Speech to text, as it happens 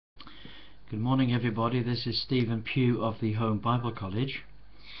Good morning, everybody. This is Stephen Pugh of the Home Bible College.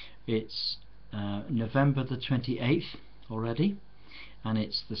 It's November the 28th already, and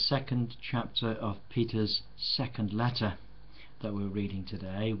it's the second chapter of Peter's second letter that we're reading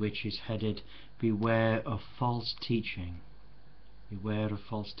today, which is headed Beware of False Teaching. Beware of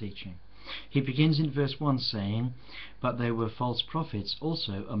false teaching. He begins in verse 1 saying, "But there were false prophets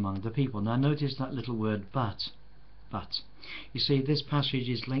also among the people." Now notice that little word but. You see, this passage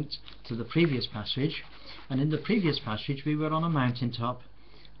is linked to the previous passage, and in the previous passage we were on a mountaintop.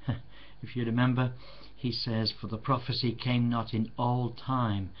 If you remember, he says, "For the prophecy came not in old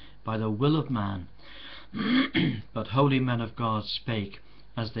time by the will of man, but holy men of God spake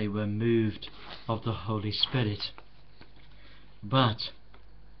as they were moved of the Holy Spirit." But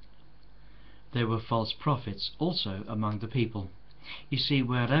there were false prophets also among the people. You see,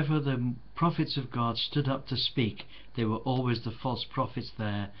 wherever the prophets of God stood up to speak, there were always the false prophets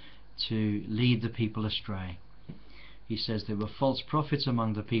there to lead the people astray. He says there were false prophets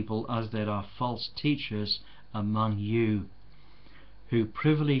among the people, as there are false teachers among you, who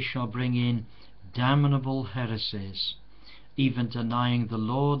privily shall bring in damnable heresies, even denying the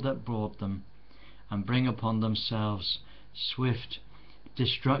Lord that brought them, and bring upon themselves swift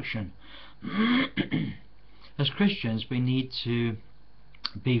destruction. As Christians, we need to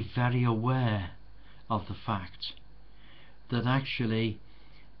be very aware of the fact that actually,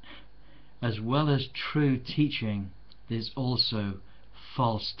 as well as true teaching, there's also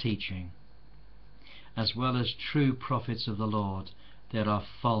false teaching. As well as true prophets of the Lord, there are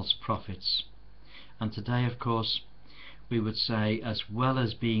false prophets. And today, of course, we would say, as well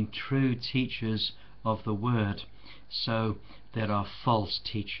as being true teachers of the Word, so there are false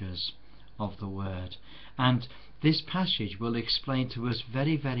teachers of the Word. And this passage will explain to us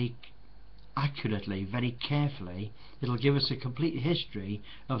very, very accurately, very carefully. It'll give us a complete history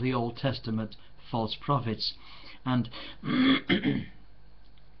of the Old Testament false prophets. And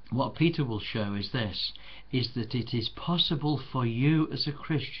what Peter will show is this, is that it is possible for you as a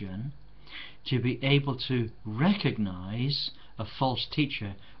Christian to be able to recognize a false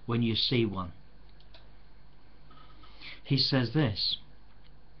teacher when you see one. He says this.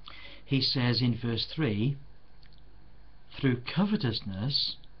 He says in verse 3, "Through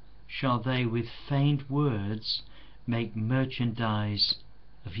covetousness shall they with feigned words make merchandise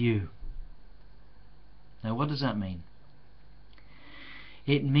of you." Now what does that mean?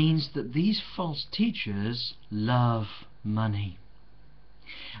 It means that these false teachers love money,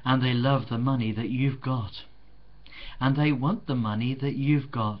 and they love the money that you've got, and they want the money that you've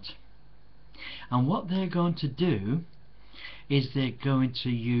got. And what they're going to do is they're going to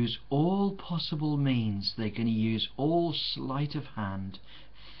use all possible means. They're going to use all sleight of hand,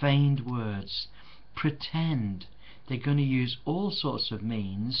 feigned words, pretend. They're going to use all sorts of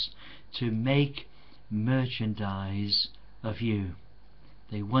means to make merchandise of you.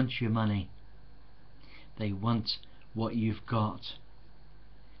 They want your money. They want what you've got.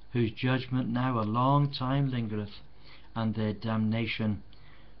 "Whose judgment now a long time lingereth, and their damnation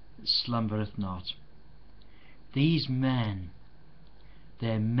slumbereth not." These men,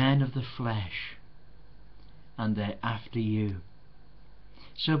 they're men of the flesh, and they're after you.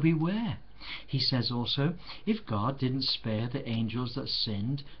 So beware. He says also, if God didn't spare the angels that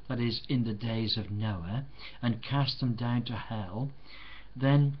sinned, that is, in the days of Noah, and cast them down to hell,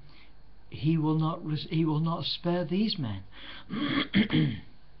 then he will not spare these men.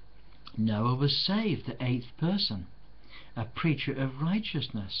 Noah was saved, the 8th person, a preacher of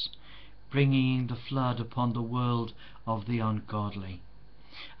righteousness, bringing the flood upon the world of the ungodly.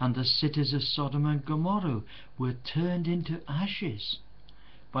 And the cities of Sodom and Gomorrah were turned into ashes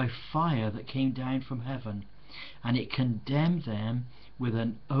by fire that came down from heaven, and it condemned them with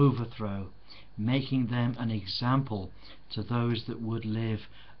an overthrow, making them an example to those that would live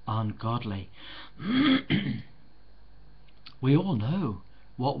ungodly. We all know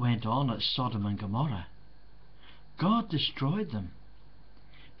what went on at Sodom and Gomorrah. God destroyed them,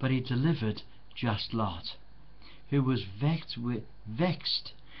 but he delivered just Lot, who was vexed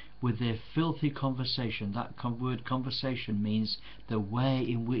with their filthy conversation. That word conversation means the way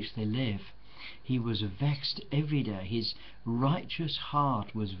in which they live. He was vexed every day. His righteous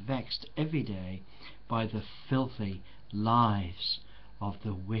heart was vexed every day by the filthy lives of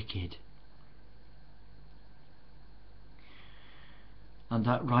the wicked. And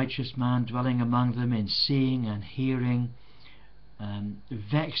that righteous man dwelling among them in seeing and hearing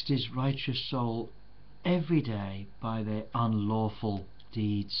vexed his righteous soul every day by their unlawful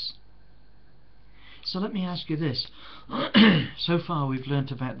deeds. So let me ask you this. So far we've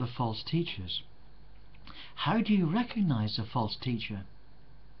learnt about the false teachers. How do you recognize a false teacher?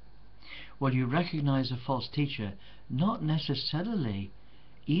 Well, you recognize a false teacher not necessarily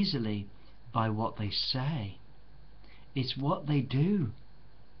easily by what they say. It's what they do.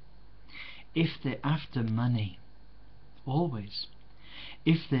 If they're after money, always.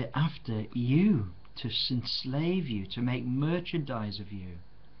 If they're after you, to enslave you, to make merchandise of you.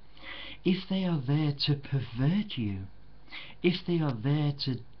 If they are there to pervert you. If they are there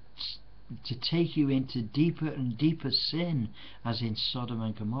to take you into deeper and deeper sin, as in Sodom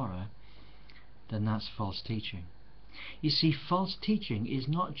and Gomorrah, then that's false teaching. You see, false teaching is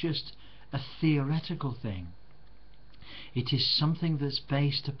not just a theoretical thing. It is something that's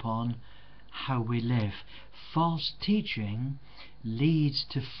based upon how we live. False teaching leads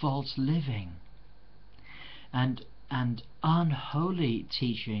to false living, and unholy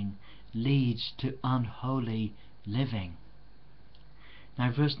teaching leads to unholy living.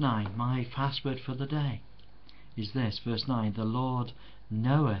 Now verse 9, my password for the day is this, verse 9, the Lord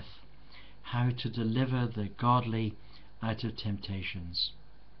knoweth how to deliver the godly out of temptations,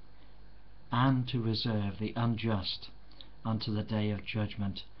 and to reserve the unjust unto the day of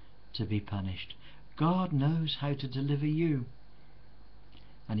judgment to be punished. God knows how to deliver you,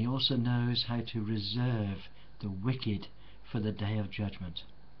 and he also knows how to reserve the wicked for the day of judgment.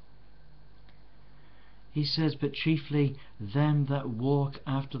 He says, but chiefly them that walk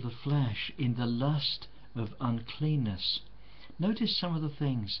after the flesh in the lust of uncleanness. Notice some of the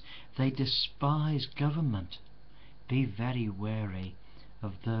things. They despise government. Be very wary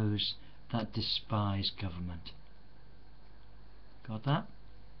of those that despise government. Got that?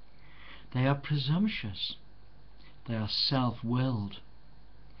 They are presumptuous. They are self-willed.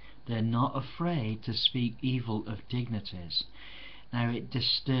 They're not afraid to speak evil of dignities. Now it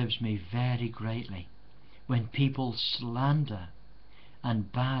disturbs me very greatly when people slander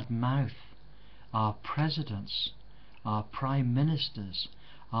and bad-mouth our presidents, our prime ministers,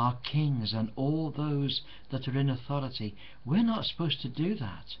 our kings, and all those that are in authority. We're not supposed to do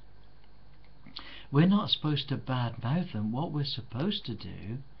that. We're not supposed to bad-mouth them. What we're supposed to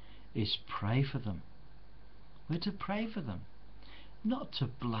do is pray for them. We're to pray for them, not to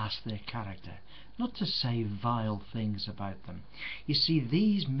blast their character, not to say vile things about them. You see,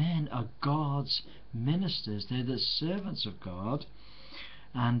 these men are God's ministers. They're the servants of God,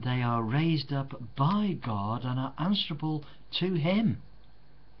 and they are raised up by God and are answerable to him,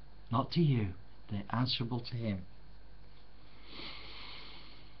 not to you. They're answerable to him.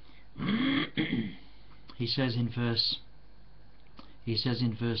 He says in verse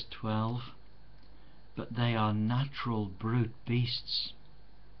 12, but they are natural brute beasts.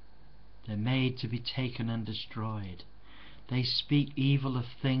 They're made to be taken and destroyed. They speak evil of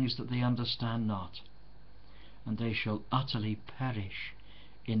things that they understand not, and they shall utterly perish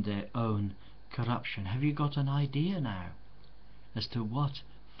in their own corruption. Have you got an idea now as to what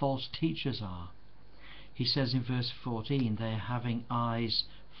false teachers are? He says in verse 14, they are having eyes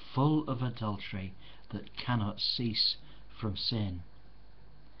full of adultery that cannot cease from sin.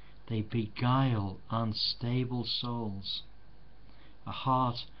 They beguile unstable souls. A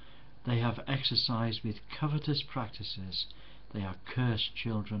heart they have exercised with covetous practices. They are cursed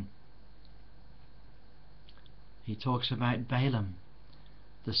children. He talks about Balaam,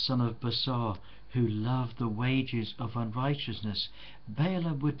 the son of Besor, who loved the wages of unrighteousness.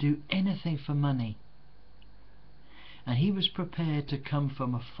 Balaam would do anything for money, and he was prepared to come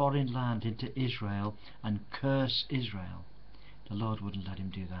from a foreign land into Israel and curse Israel. The Lord wouldn't let him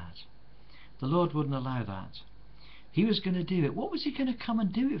do that. The Lord wouldn't allow that. He was going to do it. What was he going to come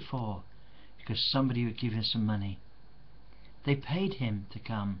and do it for? Because somebody would give him some money. They paid him to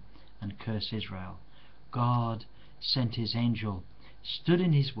come and curse Israel. God sent his angel, stood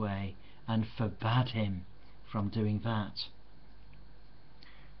in his way, and forbade him from doing that.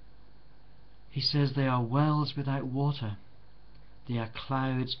 He says they are wells without water. They are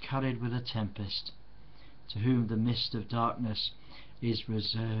clouds carried with a tempest, to whom the mist of darkness is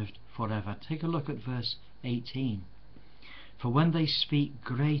reserved forever. Take a look at verse 18. For when they speak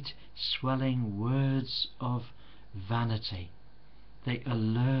great swelling words of vanity, they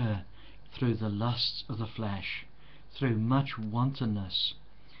allure through the lusts of the flesh, through much wantonness.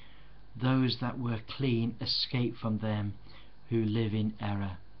 Those that were clean escape from them who live in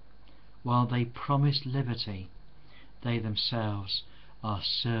error. While they promise liberty, they themselves are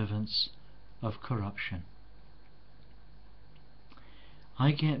servants of corruption.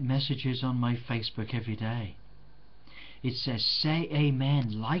 I get messages on my Facebook every day. It says, say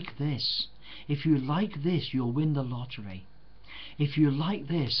amen, like this. If you like this, you'll win the lottery. If you like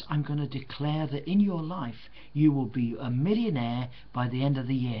this, I'm going to declare that in your life you will be a millionaire by the end of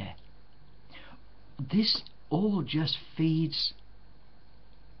the year. This all just feeds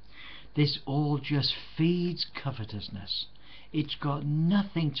This all just feeds covetousness. It's got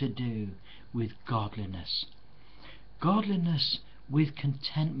nothing to do with godliness. Godliness with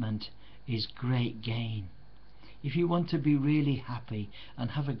contentment is great gain. If you want to be really happy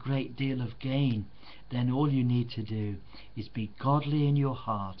and have a great deal of gain, then all you need to do is be godly in your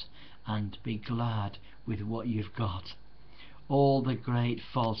heart and be glad with what you've got. All the great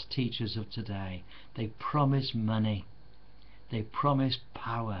false teachers of today, they promise money, they promise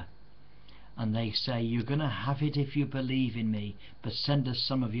power, and they say, you're going to have it if you believe in me, but send us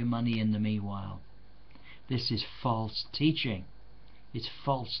some of your money in the meanwhile. This is false teaching. It's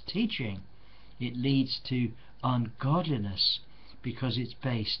false teaching. It leads to ungodliness because it's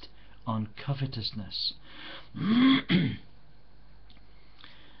based on covetousness.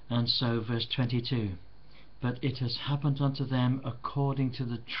 And so verse 22, but it has happened unto them according to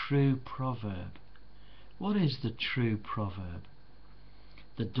the true proverb. What is the true proverb?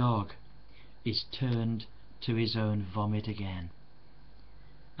 The dog is turned to his own vomit again,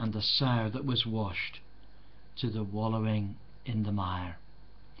 and the sow that was washed to the wallowing in the mire.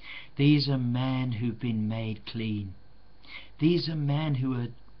 These are men who've been made clean. These are men who are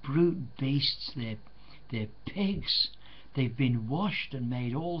brute beasts. They're pigs. They've been washed and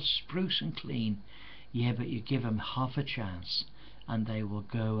made all spruce and clean. Yeah, but you give them half a chance and they will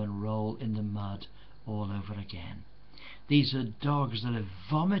go and roll in the mud all over again. These are dogs that have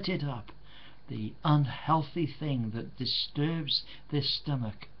vomited up the unhealthy thing that disturbs their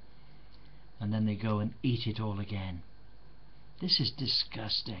stomach, and then they go and eat it all again. This is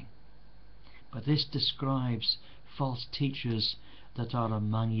disgusting. But this describes false teachers that are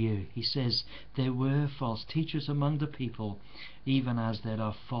among you. He says there were false teachers among the people, even as there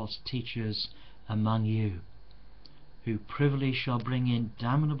are false teachers among you, who privily shall bring in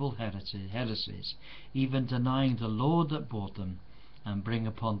damnable heresies, even denying the Lord that bought them, and bring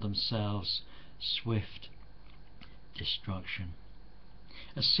upon themselves swift destruction.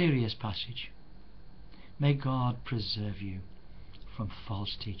 A serious passage. May God preserve you from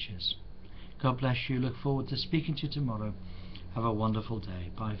false teachers. God bless you. Look forward to speaking to you tomorrow. Have a wonderful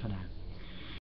day. Bye for now.